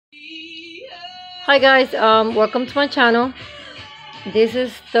Hi guys, welcome to my channel. This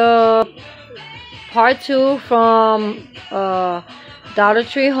is the part 2 from Dollar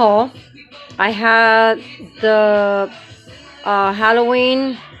Tree haul. I had the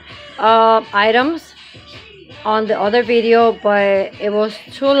Halloween items on the other video, but it was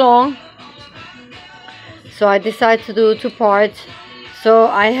too long, so I decided to do 2 parts. So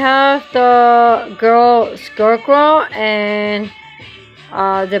I have the girl Scarecrow and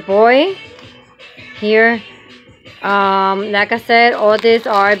the boy here. Like I said, all these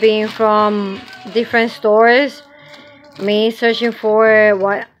are being from different stores. Me searching for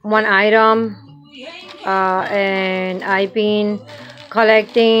one item, and I've been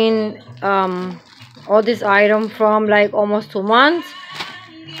collecting all these items from like almost 2 months.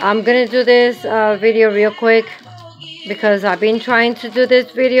 I'm gonna do this video real quick because I've been trying to do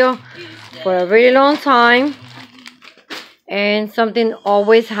this video for a really long time and something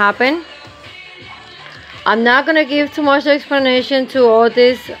always happened. I'm not gonna give too much explanation to all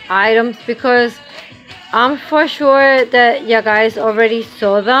these items because I'm for sure that you guys already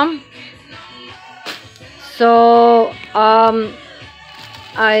saw them. So I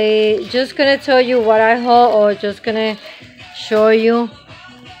just gonna tell you what I haul, or just gonna show you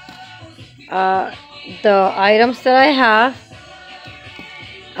the items that I have.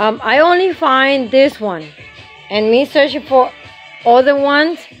 I only find this one, and me searching for other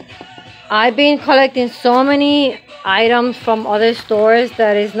ones. I've been collecting so many items from other stores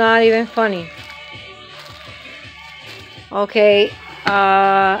that is not even funny. Okay,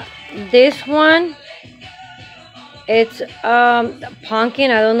 this one, it's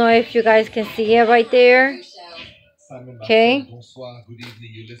pumpkin. I don't know if you guys can see it right there. Okay.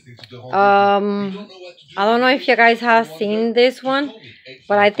 I don't know if you guys have seen this one,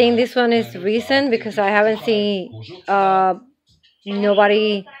 but I think this one is recent because I haven't seen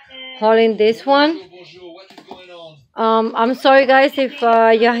nobody hauling this one. I'm sorry guys if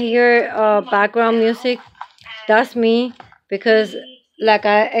you hear background music. That's me, because like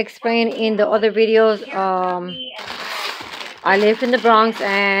I explained in the other videos, I live in the Bronx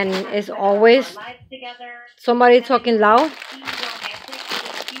and it's always somebody talking loud.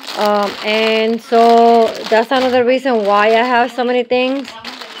 And so that's another reason why I have so many things,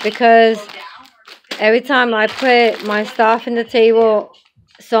 because every time I put my stuff in the table,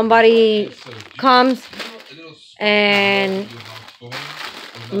 somebody comes and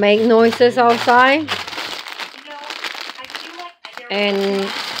make noises outside, and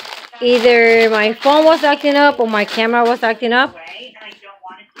either my phone was acting up or my camera was acting up.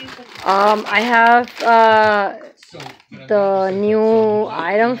 I have the new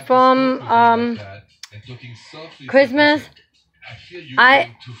item from Christmas. I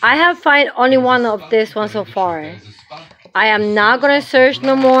have found only one of this one so far. I am not gonna search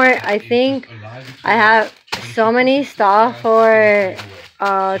no more. I think I have so many stuff for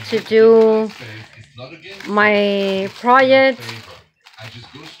to do my project.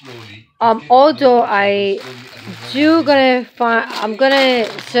 Although I do gonna find, I'm gonna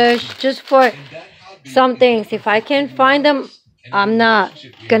search just for some things. If I can find them, I'm not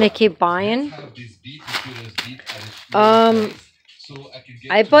gonna keep buying.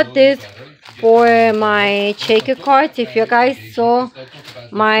 I bought this for my shaker cards. If you guys saw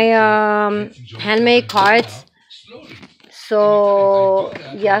my handmade cards, so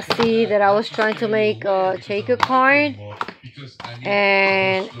yeah, see that I was trying to make a shaker card,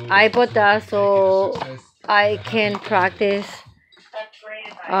 and I bought that so I can practice.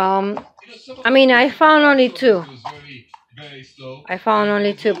 I mean, I found only two.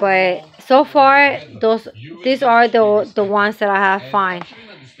 But so far these are the ones that I have find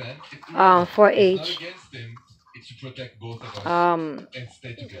for each.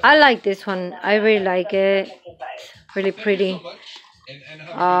 I like this one. I really like it. Really pretty.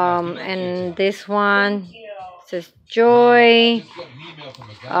 And this one says joy,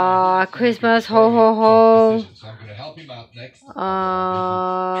 Christmas, ho ho ho.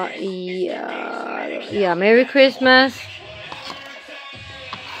 Yeah, Merry Christmas.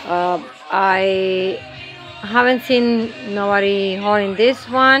 I haven't seen nobody holding this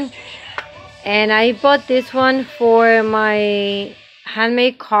one, and I bought this one for my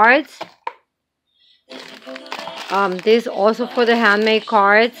handmade cards. This also for the handmade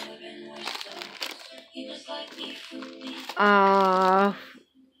cards.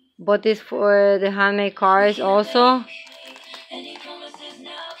 Bought this for the handmade cards also.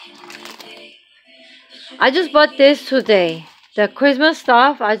 I just bought this today. The Christmas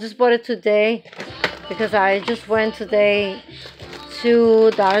stuff, I just bought it today because I just went today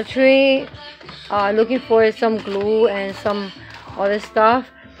to Dollar Tree looking for some glue and some other stuff.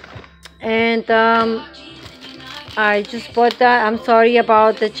 And I just bought that. I'm sorry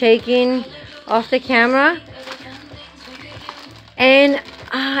about the shaking of the camera. And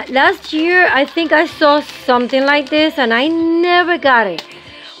last year I think I saw something like this and I never got it.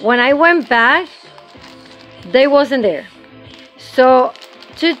 When I went back, they wasn't there. So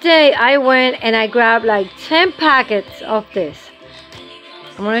today I went and I grabbed like 10 packets of this.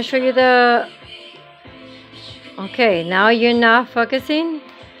 I'm gonna show you the... Okay, now you're not focusing.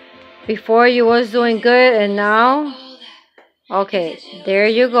 Before you was doing good and now... Okay, there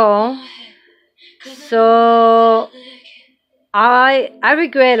you go. So I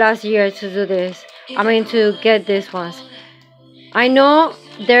regret last year to do this. I mean to get these ones. I know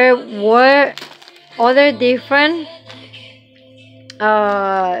there were other different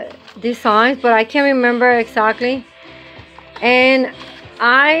designs, but I can't remember exactly. And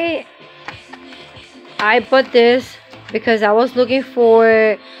I bought this because I was looking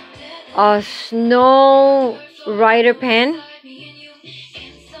for a snow rider pen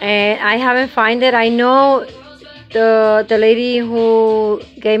and I haven't found it. I know the lady who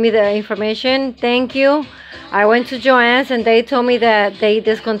gave me the information, thank you. I went to Joann's and they told me that they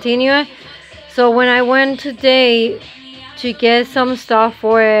discontinued. So when I went today to get some stuff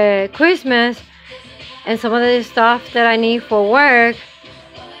for Christmas and some of the stuff that I need for work,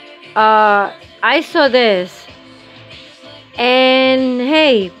 I saw this and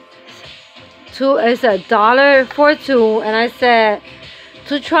hey, it's $1 for two, and I said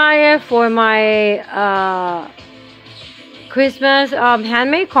to try it for my Christmas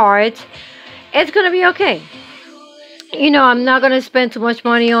handmade cards. It's gonna be okay. You know, I'm not gonna spend too much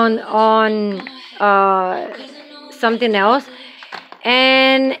money on something else,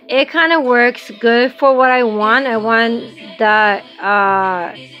 and it kind of works good for what I want. I want that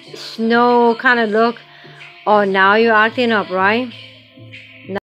snow kind of look. Oh, now you're acting up, right?